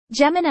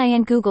Gemini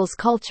and Google's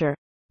Culture.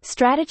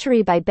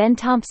 Stratechery by Ben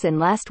Thompson.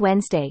 Last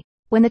Wednesday,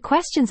 when the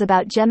questions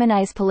about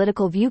Gemini's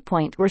political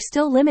viewpoint were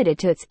still limited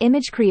to its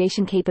image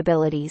creation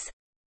capabilities,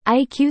 I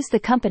accused the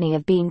company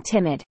of being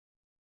timid.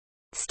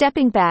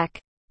 Stepping back,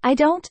 I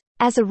don't,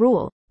 as a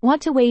rule,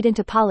 want to wade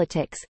into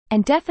politics,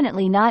 and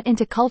definitely not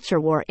into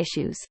culture war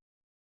issues.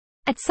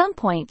 At some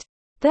point,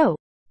 though,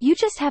 you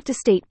just have to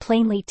state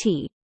plainly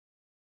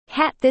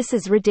this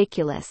is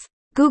ridiculous.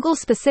 Google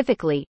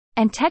specifically,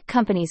 and tech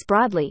companies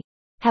broadly,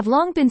 have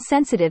long been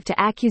sensitive to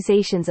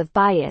accusations of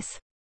bias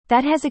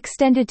that has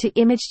extended to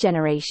image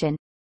generation,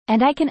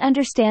 and I can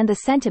understand the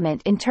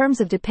sentiment in terms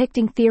of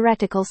depicting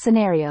theoretical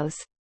scenarios.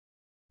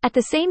 At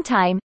the same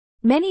time,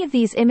 many of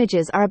these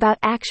images are about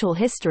actual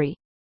history.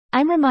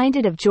 I'm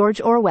reminded of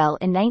George Orwell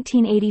in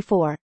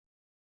 1984.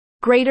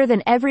 Greater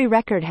than every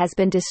record has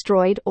been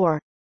destroyed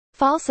or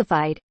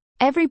falsified,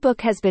 every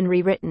book has been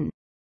rewritten.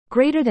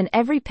 Greater than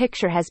every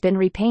picture has been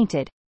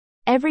repainted.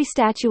 Every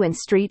statue and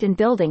street and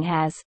building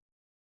has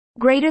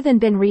greater than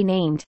been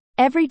renamed.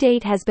 Every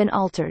date has been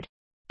altered.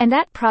 And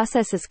that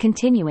process is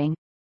continuing.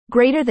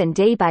 Greater than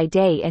day by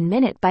day and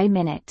minute by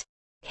minute.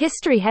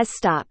 History has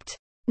stopped.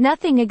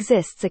 Nothing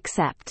exists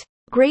except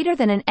greater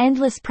than an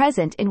endless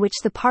present in which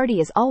the party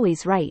is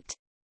always right.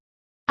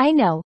 I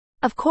know,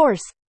 of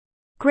course,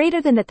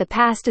 greater than that the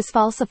past is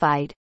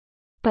falsified.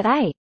 But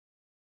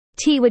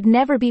would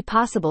never be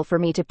possible for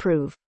me to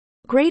prove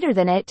greater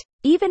than it,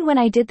 even when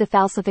I did the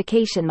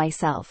falsification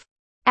myself.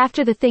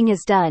 After the thing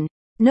is done,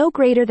 no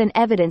greater than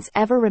evidence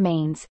ever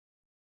remains.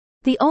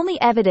 The only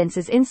evidence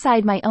is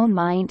inside my own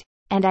mind,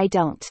 and I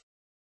don't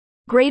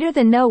greater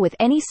than know with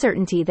any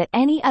certainty that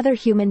any other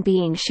human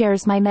being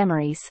shares my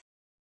memories.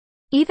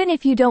 Even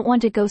if you don't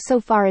want to go so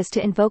far as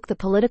to invoke the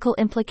political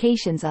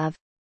implications of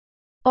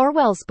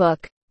Orwell's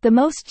book, the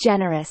most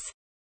generous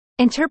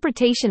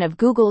interpretation of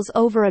Google's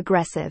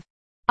over-aggressive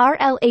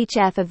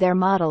RLHF of their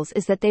models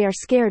is that they are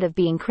scared of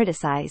being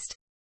criticized.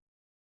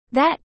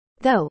 That,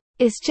 though,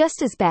 is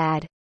just as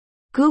bad.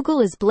 Google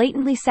is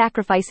blatantly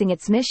sacrificing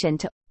its mission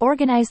to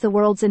organize the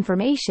world's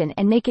information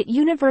and make it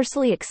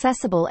universally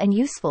accessible and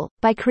useful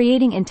by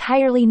creating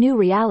entirely new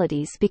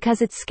realities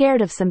because it's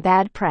scared of some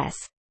bad press.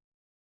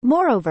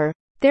 Moreover,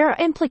 there are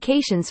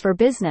implications for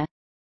business.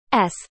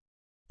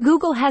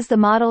 Google has the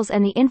models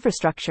and the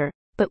infrastructure,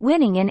 but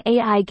winning in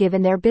AI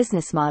given their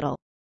business model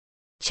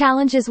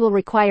challenges will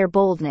require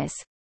boldness.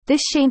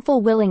 This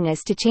shameful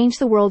willingness to change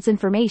the world's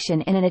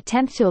information in an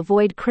attempt to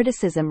avoid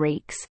criticism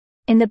reeks,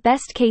 in the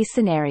best-case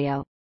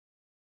scenario,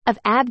 of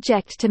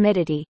abject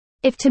timidity.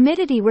 If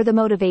timidity were the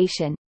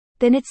motivation,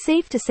 then it's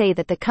safe to say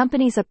that the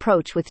company's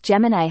approach with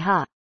Gemini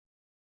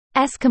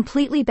has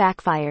completely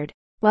backfired.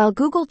 While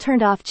Google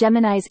turned off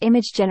Gemini's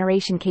image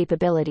generation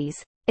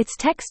capabilities, its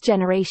text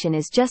generation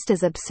is just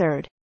as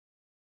absurd.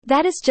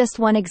 That is just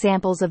one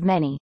example of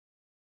many.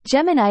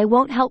 Gemini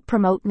won't help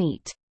promote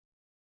meat,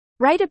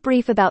 write a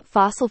brief about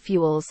fossil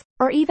fuels,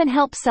 or even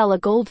help sell a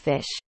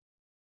goldfish.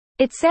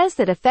 It says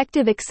that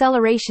effective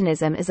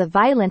accelerationism is a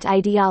violent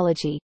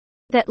ideology,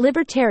 that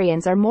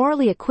libertarians are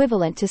morally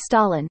equivalent to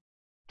Stalin,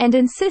 and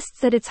insists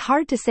that it's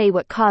hard to say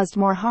what caused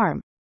more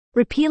harm,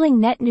 repealing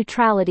net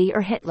neutrality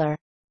or Hitler.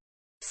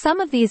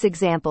 Some of these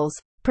examples,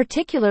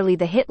 particularly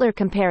the Hitler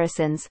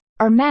comparisons,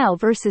 or Mao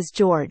versus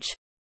George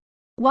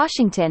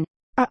Washington,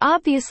 are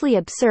obviously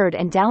absurd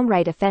and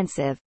downright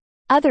offensive.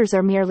 Others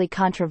are merely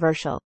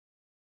controversial.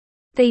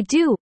 They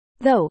do,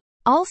 though,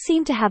 all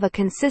seem to have a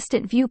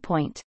consistent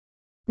viewpoint.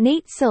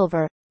 Nate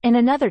Silver, in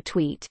another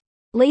tweet,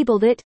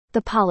 labeled it,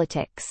 the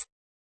politics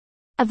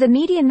of the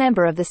median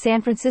member of the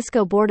San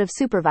Francisco Board of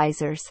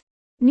Supervisors.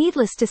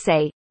 Needless to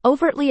say,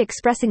 overtly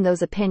expressing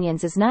those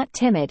opinions is not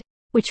timid,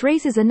 which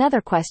raises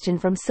another question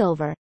from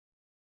Silver.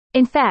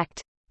 In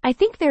fact, I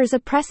think there is a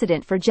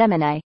precedent for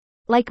Gemini.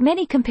 Like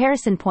many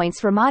comparison points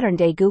for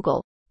modern-day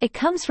Google, it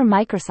comes from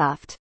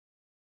Microsoft.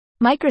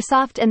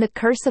 Microsoft and the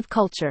Curse of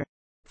Culture.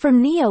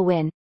 From Neo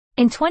Win.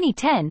 In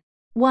 2010,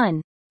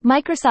 1.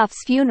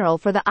 Microsoft's funeral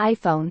for the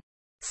iPhone.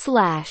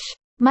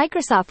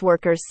 Microsoft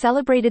workers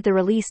celebrated the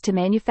release to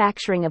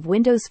manufacturing of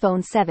Windows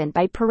Phone 7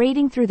 by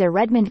parading through their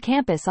Redmond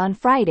campus on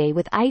Friday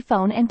with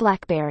iPhone and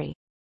BlackBerry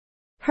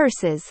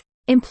hearses.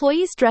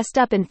 Employees dressed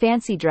up in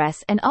fancy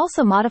dress and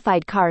also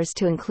modified cars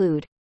to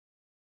include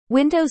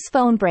Windows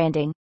Phone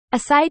branding.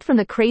 Aside from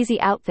the crazy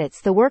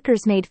outfits, the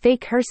workers made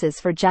fake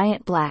hearses for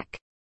giant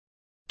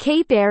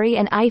BlackBerry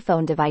and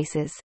iPhone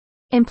devices.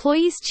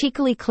 Employees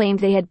cheekily claimed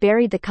they had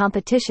buried the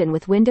competition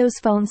with Windows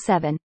Phone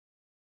 7.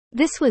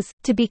 This was,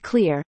 to be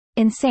clear,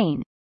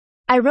 insane.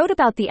 I wrote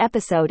about the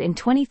episode in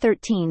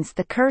 2013's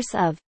The Curse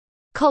of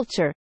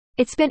Culture.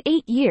 It's been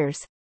 8 years,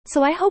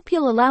 so I hope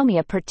you'll allow me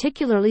a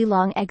particularly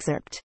long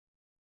excerpt.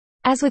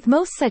 As with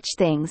most such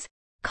things,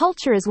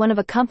 culture is one of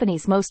a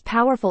company's most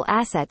powerful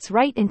assets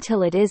right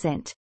until it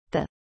isn't.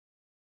 The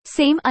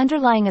same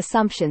underlying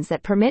assumptions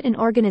that permit an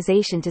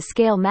organization to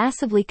scale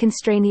massively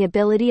constrain the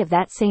ability of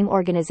that same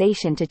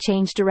organization to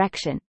change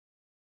direction.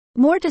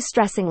 More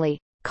distressingly,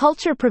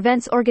 culture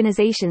prevents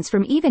organizations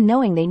from even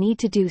knowing they need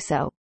to do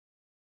so.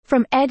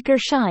 From Edgar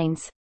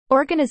Schein's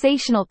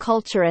Organizational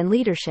culture and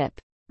leadership.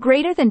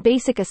 Greater than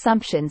basic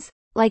assumptions,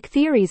 like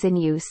theories in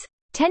use,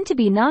 tend to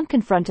be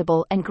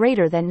non-confrontable and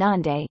greater than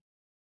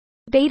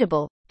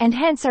non-debatable, and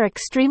hence are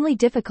extremely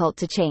difficult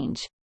to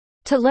change.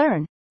 To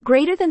learn,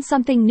 greater than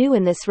something new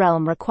in this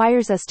realm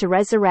requires us to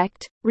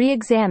resurrect,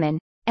 re-examine,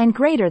 and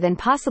greater than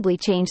possibly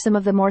change some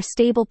of the more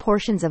stable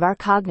portions of our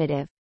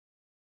cognitive.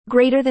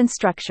 Greater than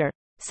structure.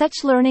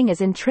 Such learning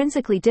is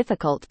intrinsically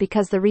difficult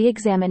because the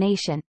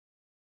re-examination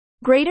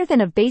greater than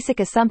of basic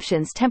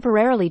assumptions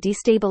temporarily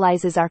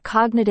destabilizes our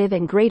cognitive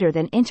and greater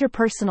than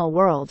interpersonal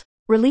world,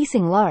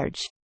 releasing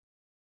large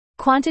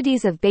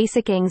quantities of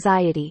basic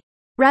anxiety.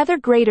 Rather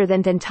greater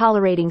than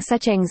tolerating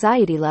such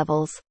anxiety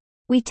levels,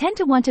 we tend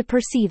to want to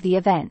perceive the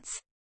events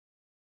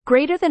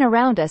greater than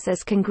around us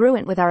as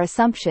congruent with our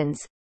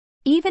assumptions,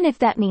 even if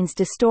that means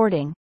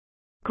distorting,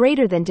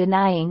 greater than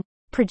denying,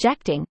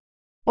 projecting,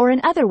 or in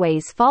other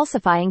ways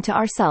falsifying to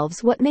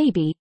ourselves what may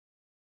be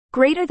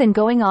greater than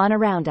going on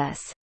around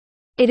us.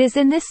 It is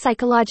in this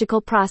psychological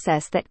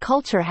process that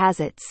culture has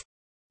its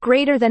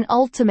greater than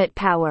ultimate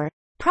power.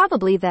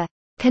 Probably the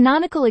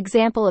canonical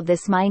example of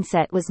this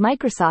mindset was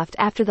Microsoft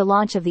after the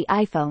launch of the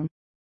iPhone.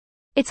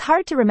 It's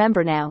hard to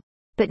remember now,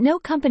 but no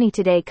company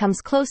today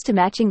comes close to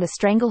matching the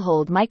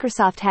stranglehold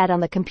Microsoft had on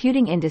the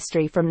computing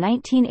industry from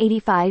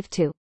 1985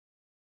 to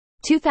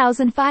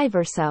 2005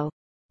 or so.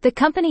 The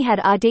company had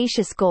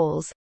audacious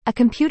goals, a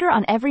computer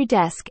on every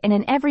desk and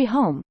in every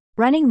home,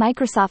 running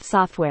Microsoft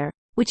software,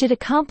 which it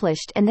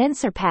accomplished and then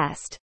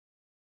surpassed.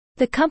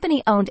 The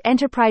company owned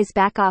enterprise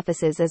back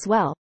offices as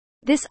well.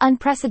 This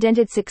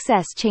unprecedented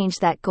success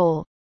changed that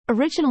goal,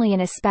 originally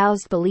an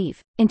espoused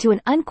belief, into an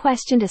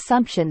unquestioned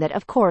assumption that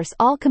of course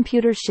all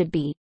computers should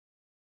be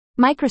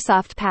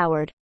Microsoft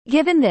powered.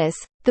 Given this,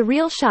 the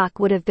real shock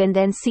would have been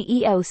then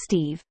CEO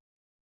Steve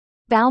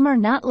Ballmer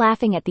not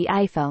laughing at the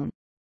iPhone.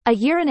 A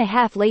year and a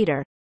half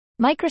later,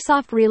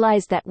 Microsoft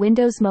realized that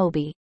Windows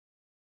Mobile,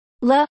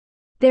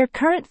 their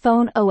current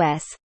phone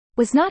OS,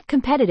 was not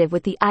competitive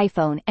with the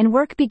iPhone and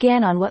work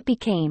began on what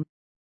became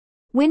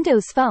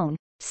Windows Phone.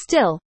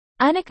 Still,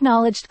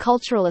 unacknowledged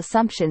cultural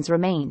assumptions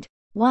remained.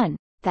 1.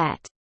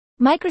 That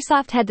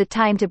Microsoft had the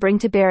time to bring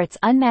to bear its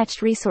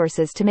unmatched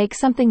resources to make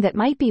something that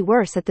might be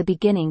worse at the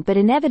beginning but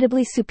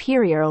inevitably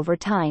superior over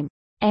time.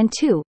 And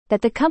 2.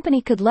 That the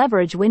company could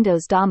leverage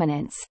Windows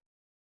dominance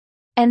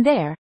and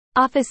their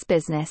Office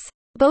business.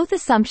 Both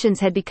assumptions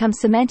had become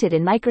cemented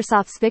in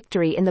Microsoft's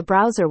victory in the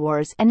browser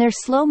wars and their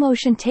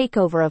slow-motion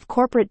takeover of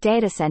corporate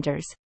data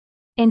centers.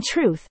 In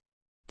truth,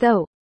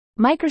 though,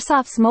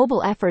 Microsoft's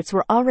mobile efforts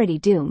were already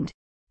doomed,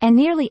 and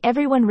nearly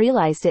everyone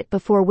realized it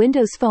before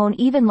Windows Phone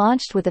even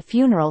launched with a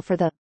funeral for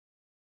the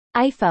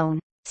iPhone.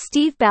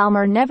 Steve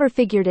Ballmer never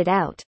figured it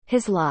out.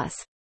 His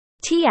loss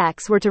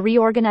TX were to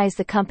reorganize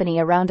the company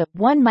around a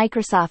One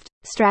Microsoft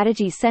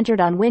strategy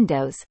centered on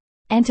Windows,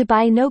 and to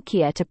buy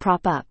Nokia to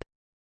prop up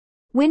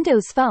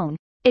Windows Phone.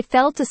 It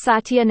fell to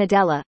Satya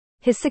Nadella,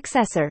 his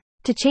successor,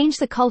 to change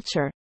the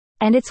culture,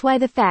 and it's why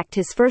the fact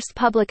his first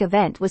public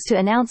event was to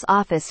announce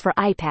Office for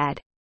iPad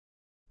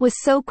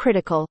was so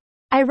critical.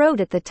 I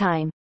wrote at the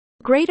time,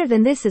 greater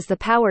than this is the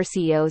power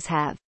CEOs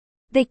have.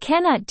 They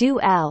cannot do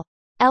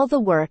the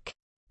work,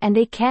 and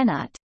they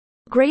cannot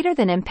greater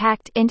than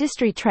impact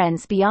industry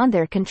trends beyond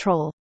their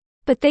control.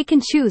 But they can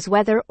choose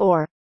whether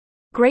or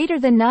greater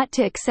than not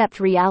to accept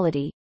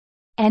reality,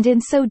 and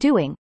in so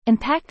doing,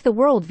 impact the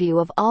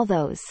worldview of all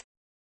those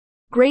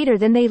greater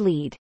than they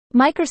lead.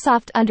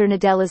 Microsoft under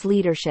Nadella's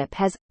leadership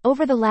has,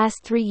 over the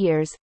last 3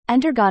 years,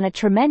 undergone a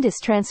tremendous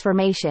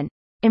transformation,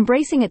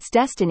 embracing its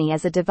destiny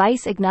as a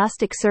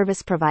device-agnostic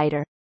service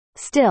provider.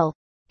 Still,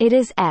 it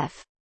is the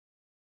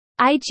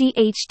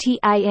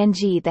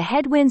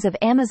headwinds of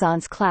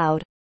Amazon's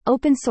cloud,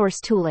 open-source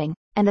tooling,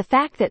 and the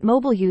fact that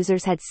mobile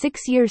users had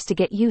 6 years to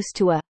get used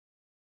to a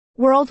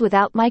world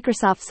without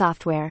Microsoft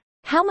software.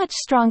 How much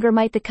stronger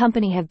might the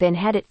company have been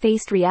had it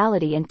faced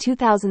reality in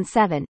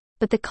 2007,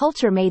 but the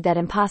culture made that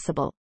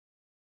impossible.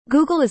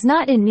 Google is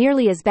not in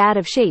nearly as bad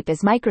of shape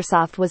as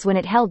Microsoft was when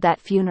it held that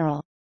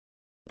funeral.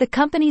 The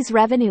company's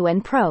revenue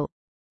and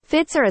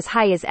profits are as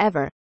high as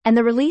ever, and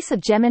the release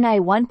of Gemini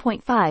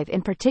 1.5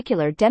 in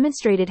particular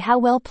demonstrated how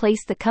well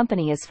placed the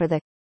company is for the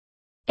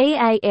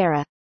AI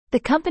era. The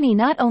company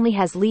not only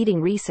has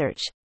leading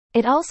research,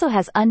 it also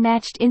has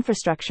unmatched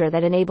infrastructure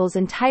that enables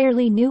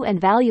entirely new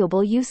and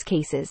valuable use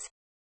cases.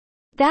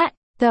 That,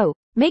 though,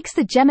 makes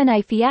the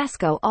Gemini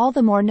fiasco all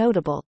the more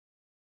notable.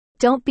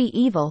 Don't be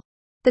evil.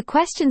 The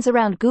questions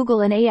around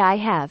Google and AI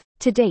have,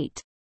 to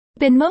date,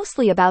 been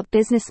mostly about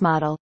business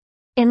model.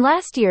 In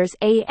last year's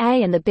AI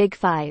and the Big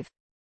Five,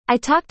 I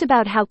talked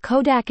about how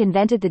Kodak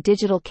invented the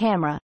digital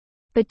camera,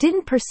 but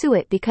didn't pursue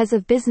it because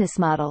of business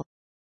model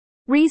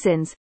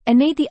reasons, and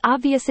made the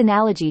obvious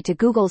analogy to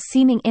Google's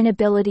seeming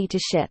inability to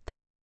ship.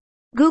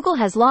 Google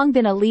has long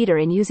been a leader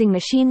in using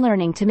machine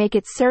learning to make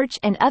its search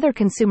and other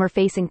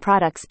consumer-facing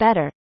products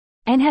better,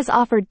 and has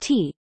offered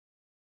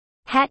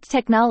Hat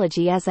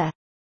technology as a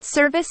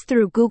service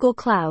through Google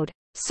Cloud.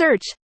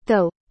 Search,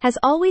 though, has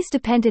always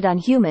depended on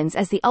humans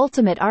as the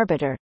ultimate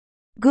arbiter.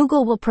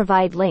 Google will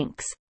provide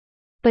links,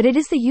 but it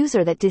is the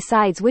user that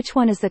decides which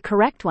one is the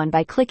correct one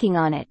by clicking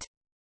on it.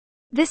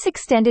 This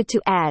extended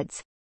to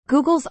ads.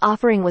 Google's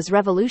offering was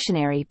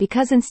revolutionary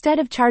because instead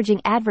of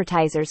charging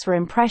advertisers for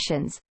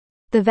impressions,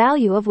 the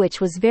value of which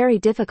was very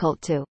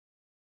difficult to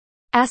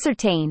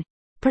ascertain,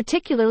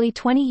 particularly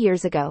 20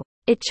 years ago,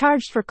 it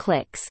charged for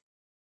clicks.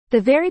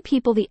 The very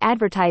people the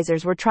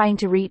advertisers were trying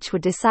to reach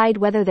would decide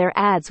whether their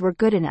ads were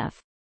good enough.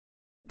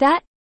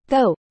 That,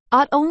 though,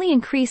 ought only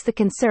increase the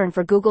concern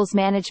for Google's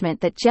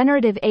management that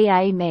generative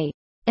AI may,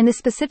 in the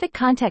specific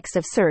context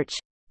of search,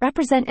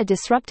 represent a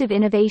disruptive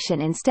innovation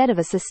instead of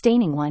a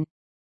sustaining one.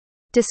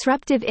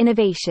 Disruptive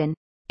innovation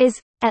is,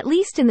 at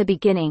least in the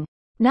beginning,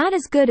 not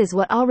as good as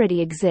what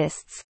already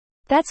exists.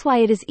 That's why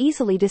it is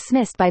easily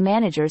dismissed by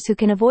managers who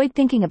can avoid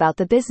thinking about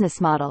the business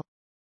model.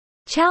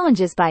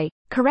 Challenges by,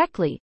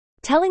 correctly,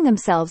 telling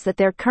themselves that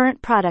their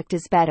current product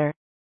is better.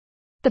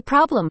 The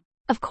problem,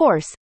 of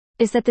course,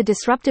 is that the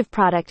disruptive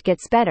product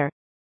gets better,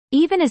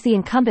 even as the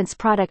incumbent's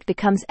product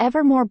becomes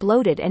ever more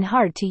bloated and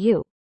hard to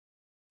use.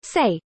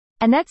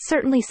 And that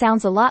certainly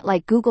sounds a lot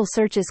like Google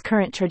Search's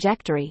current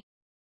trajectory.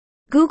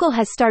 Google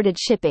has started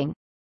shipping,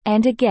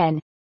 and again,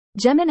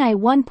 Gemini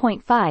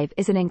 1.5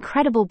 is an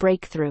incredible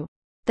breakthrough.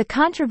 The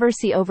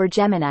controversy over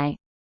Gemini,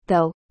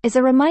 though, is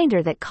a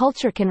reminder that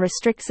culture can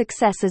restrict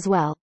success as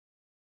well.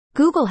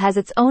 Google has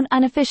its own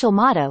unofficial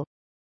motto,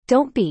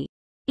 "Don't be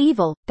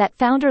evil," that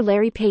founder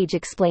Larry Page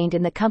explained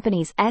in the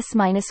company's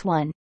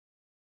S-1.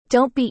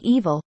 Don't be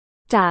evil.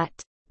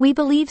 We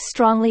believe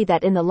strongly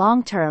that in the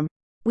long term,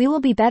 we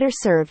will be better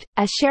served,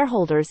 as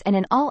shareholders and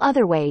in all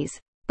other ways,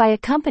 by a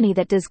company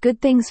that does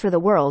good things for the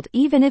world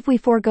even if we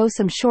forego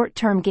some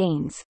short-term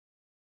gains.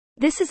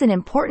 This is an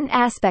important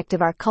aspect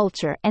of our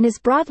culture and is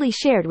broadly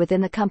shared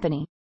within the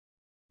company.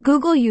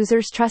 Google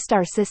users trust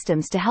our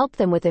systems to help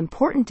them with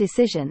important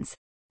decisions,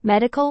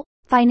 medical,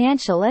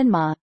 financial and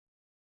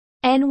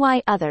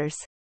others.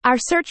 Our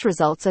search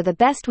results are the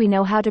best we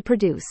know how to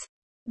produce.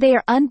 They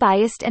are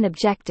unbiased and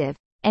objective,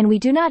 and we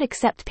do not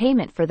accept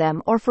payment for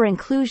them or for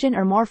inclusion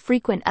or more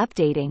frequent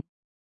updating.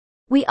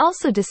 We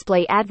also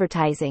display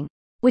advertising,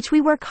 which we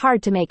work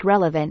hard to make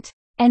relevant,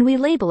 and we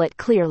label it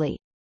clearly.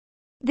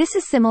 This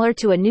is similar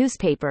to a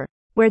newspaper,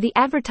 where the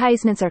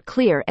advertisements are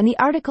clear and the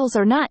articles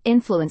are not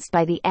influenced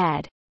by the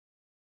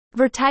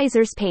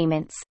advertisers'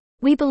 payments.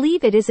 We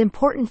believe it is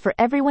important for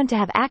everyone to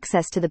have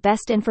access to the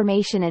best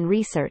information and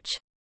research,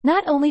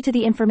 not only to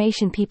the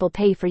information people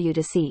pay for you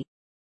to see.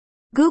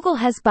 Google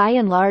has by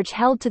and large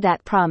held to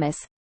that promise,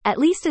 at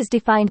least as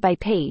defined by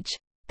Page.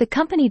 The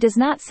company does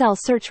not sell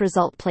search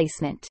result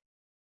placement.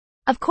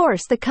 Of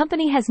course, the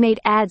company has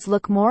made ads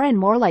look more and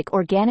more like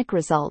organic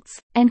results,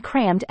 and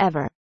crammed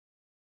ever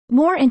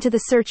more into the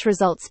search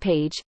results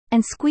page,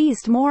 and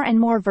squeezed more and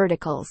more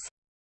verticals.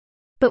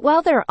 But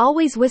while there are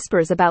always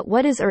whispers about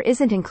what is or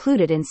isn't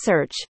included in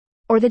search,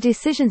 or the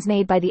decisions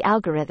made by the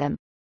algorithm,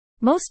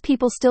 most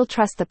people still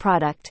trust the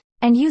product,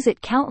 and use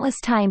it countless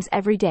times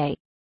every day.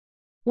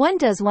 One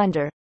does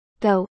wonder,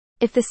 though,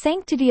 if the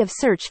sanctity of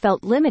search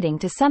felt limiting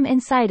to some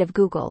inside of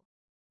Google.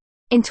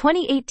 In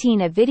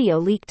 2018, a video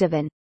leaked of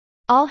an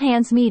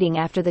all-hands meeting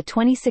after the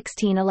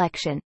 2016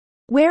 election,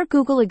 where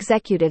Google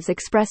executives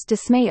expressed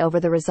dismay over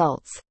the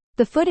results.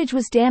 The footage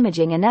was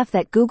damaging enough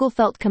that Google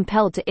felt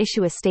compelled to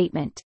issue a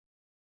statement.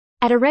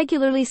 At a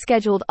regularly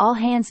scheduled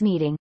all-hands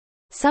meeting,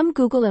 some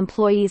Google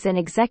employees and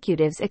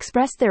executives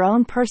expressed their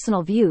own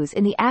personal views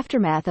in the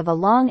aftermath of a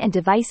long and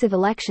divisive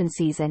election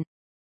season.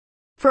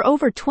 For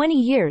over 20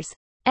 years,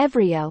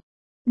 everyone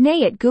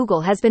at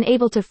Google has been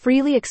able to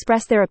freely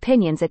express their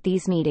opinions at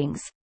these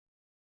meetings.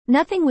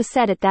 Nothing was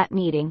said at that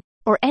meeting,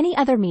 or any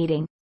other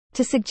meeting,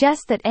 to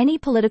suggest that any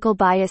political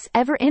bias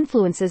ever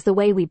influences the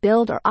way we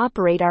build or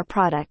operate our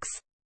products.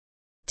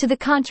 To the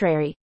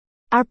contrary,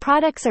 our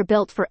products are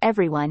built for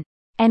everyone,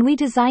 and we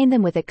design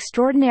them with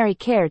extraordinary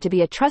care to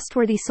be a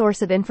trustworthy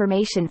source of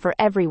information for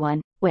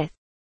everyone, without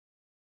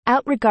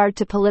regard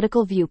to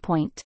political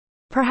viewpoint.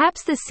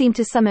 Perhaps this seemed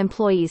to some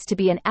employees to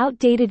be an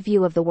outdated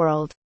view of the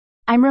world.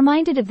 I'm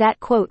reminded of that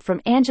quote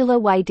from Angela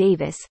Y.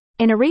 Davis,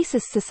 "In a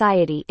racist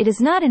society, it is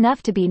not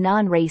enough to be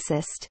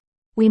non-racist.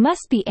 We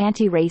must be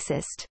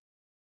anti-racist."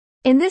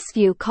 In this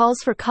view,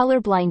 calls for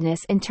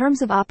colorblindness in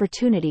terms of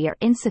opportunity are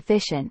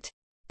insufficient.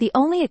 The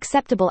only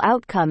acceptable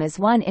outcome is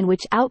one in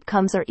which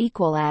outcomes are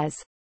equal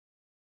as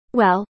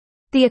well.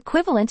 The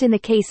equivalent in the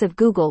case of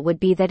Google would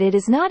be that it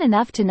is not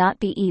enough to not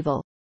be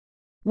evil.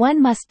 One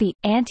must be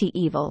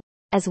anti-evil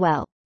as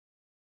well.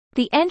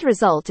 The end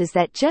result is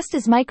that just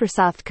as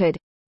Microsoft could,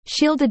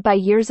 shielded by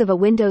years of a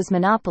Windows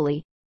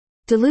monopoly,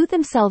 delude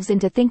themselves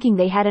into thinking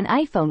they had an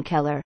iPhone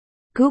killer,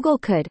 Google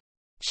could,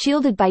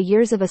 shielded by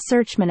years of a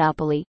search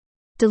monopoly,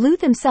 delude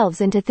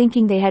themselves into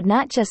thinking they had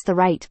not just the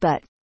right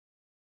but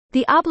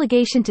the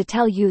obligation to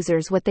tell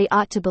users what they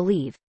ought to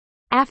believe.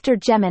 After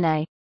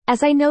Gemini,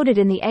 as I noted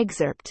in the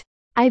excerpt,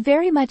 I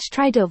very much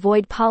tried to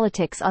avoid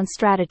politics on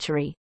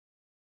Stratechery.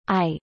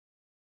 I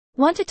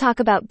want to talk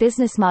about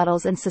business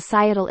models and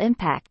societal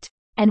impact,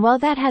 and while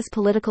that has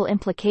political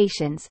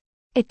implications,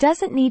 it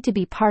doesn't need to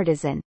be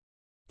partisan.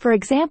 For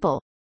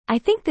example, I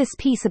think this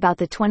piece about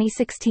the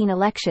 2016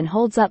 election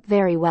holds up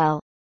very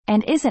well,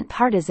 and isn't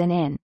partisan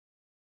in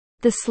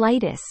the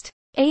slightest.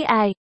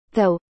 AI,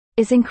 though,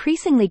 is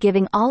increasingly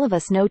giving all of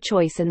us no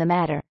choice in the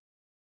matter.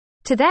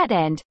 To that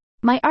end,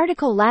 my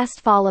article last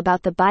fall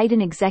about the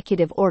Biden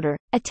executive order,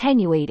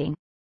 attenuating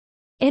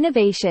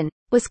innovation,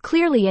 was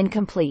clearly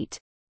incomplete.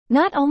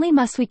 Not only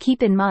must we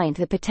keep in mind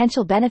the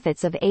potential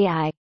benefits of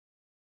AI,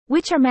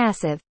 which are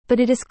massive, but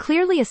it is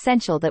clearly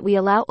essential that we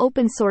allow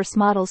open source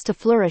models to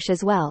flourish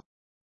as well.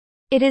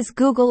 It is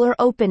Google or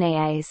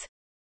OpenAI's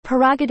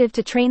prerogative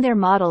to train their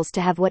models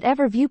to have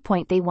whatever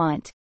viewpoint they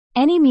want.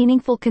 Any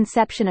meaningful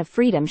conception of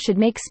freedom should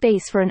make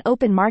space for an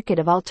open market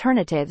of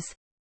alternatives,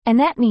 and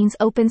that means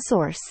open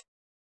source.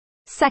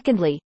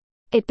 Secondly,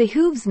 it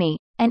behooves me,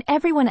 and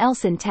everyone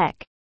else in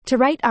tech, to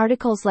write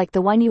articles like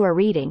the one you are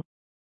reading.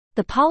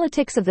 The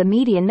politics of the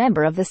median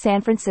member of the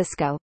San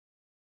Francisco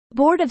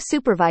Board of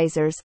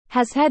Supervisors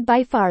has had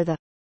by far the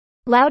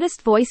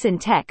loudest voice in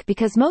tech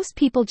because most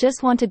people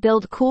just want to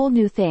build cool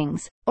new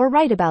things, or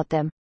write about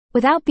them,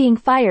 without being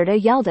fired or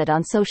yelled at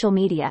on social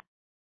media.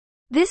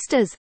 This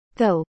does,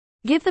 though,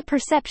 give the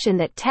perception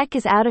that tech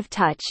is out of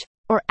touch,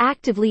 or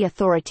actively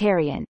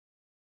authoritarian.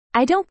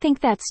 I don't think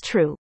that's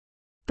true.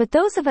 But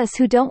those of us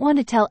who don't want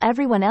to tell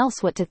everyone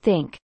else what to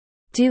think,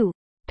 do,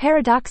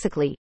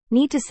 paradoxically,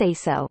 need to say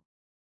so.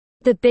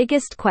 The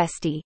biggest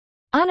question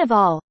of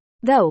all,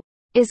 though,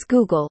 is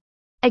Google.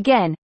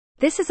 Again,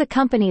 this is a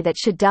company that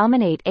should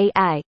dominate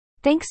AI,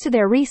 thanks to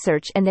their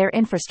research and their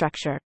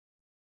infrastructure.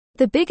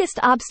 The biggest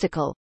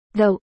obstacle,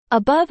 though,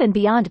 above and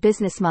beyond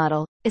business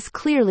model, is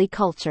clearly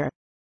culture.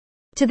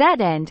 To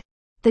that end,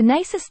 the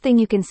nicest thing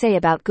you can say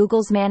about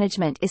Google's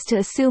management is to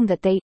assume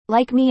that they,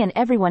 like me and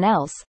everyone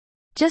else,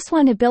 just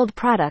want to build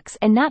products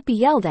and not be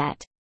yelled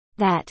at.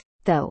 That,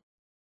 though,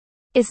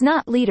 is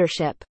not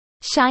leadership.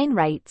 Shine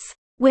writes,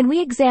 when we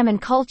examine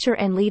culture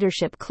and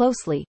leadership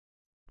closely,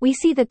 we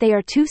see that they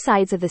are two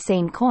sides of the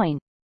same coin.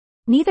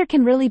 Neither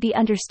can really be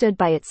understood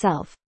by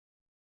itself.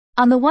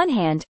 On the one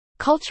hand,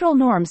 cultural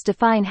norms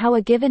define how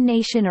a given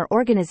nation or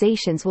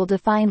organizations will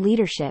define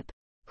leadership,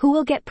 who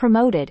will get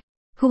promoted,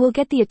 who will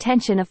get the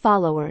attention of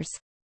followers.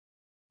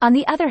 On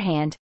the other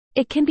hand,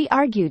 it can be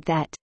argued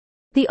that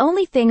the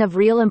only thing of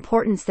real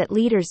importance that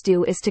leaders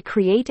do is to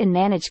create and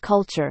manage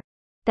culture,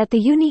 that the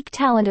unique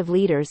talent of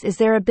leaders is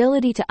their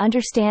ability to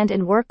understand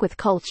and work with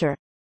culture,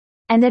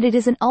 and that it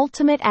is an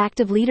ultimate act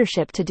of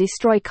leadership to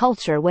destroy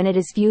culture when it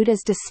is viewed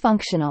as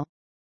dysfunctional.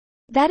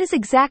 That is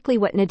exactly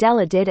what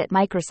Nadella did at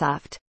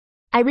Microsoft.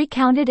 I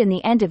recounted in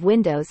the end of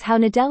Windows how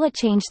Nadella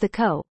changed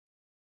the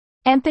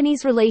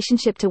company's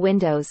relationship to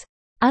Windows,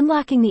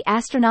 unlocking the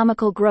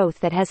astronomical growth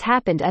that has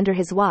happened under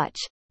his watch,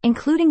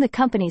 including the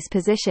company's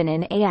position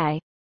in AI.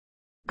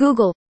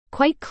 Google,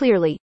 quite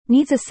clearly,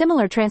 needs a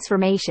similar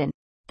transformation.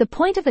 The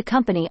point of the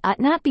company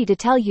ought not be to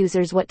tell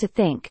users what to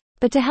think,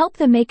 but to help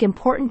them make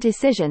important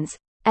decisions,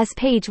 as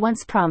Page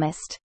once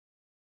promised.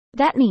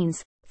 That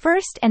means,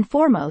 first and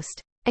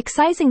foremost,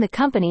 excising the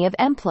company of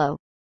employees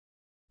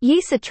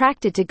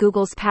attracted to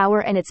Google's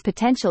power and its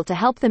potential to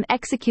help them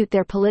execute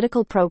their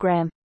political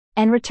program,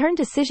 and return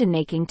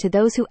decision-making to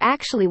those who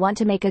actually want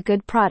to make a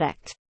good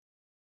product.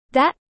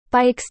 That,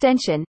 by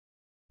extension,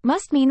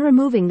 must mean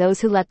removing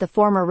those who let the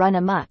former run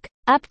amok,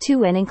 up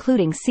to and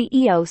including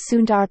CEO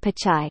Sundar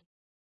Pichai.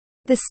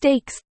 The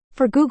stakes,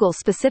 for Google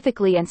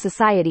specifically and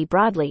society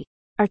broadly,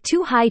 are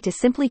too high to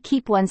simply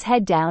keep one's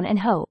head down and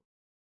hope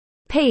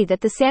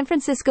that the San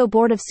Francisco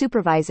Board of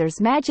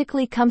Supervisors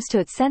magically comes to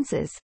its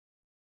senses.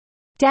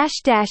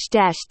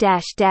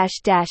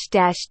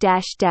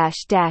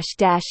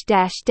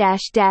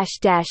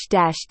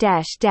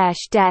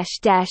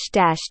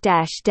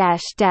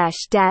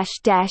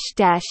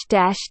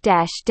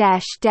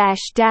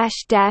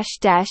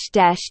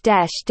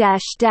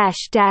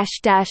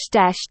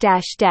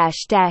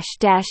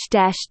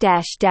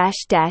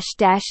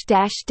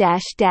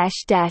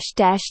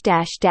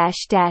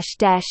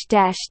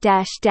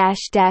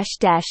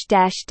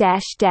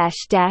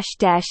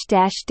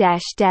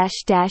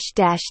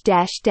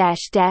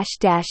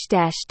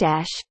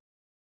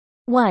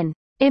 One.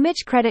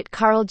 Image credit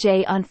Carl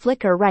J on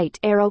Flickr right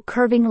arrow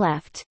curving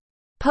left.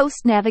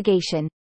 Post navigation.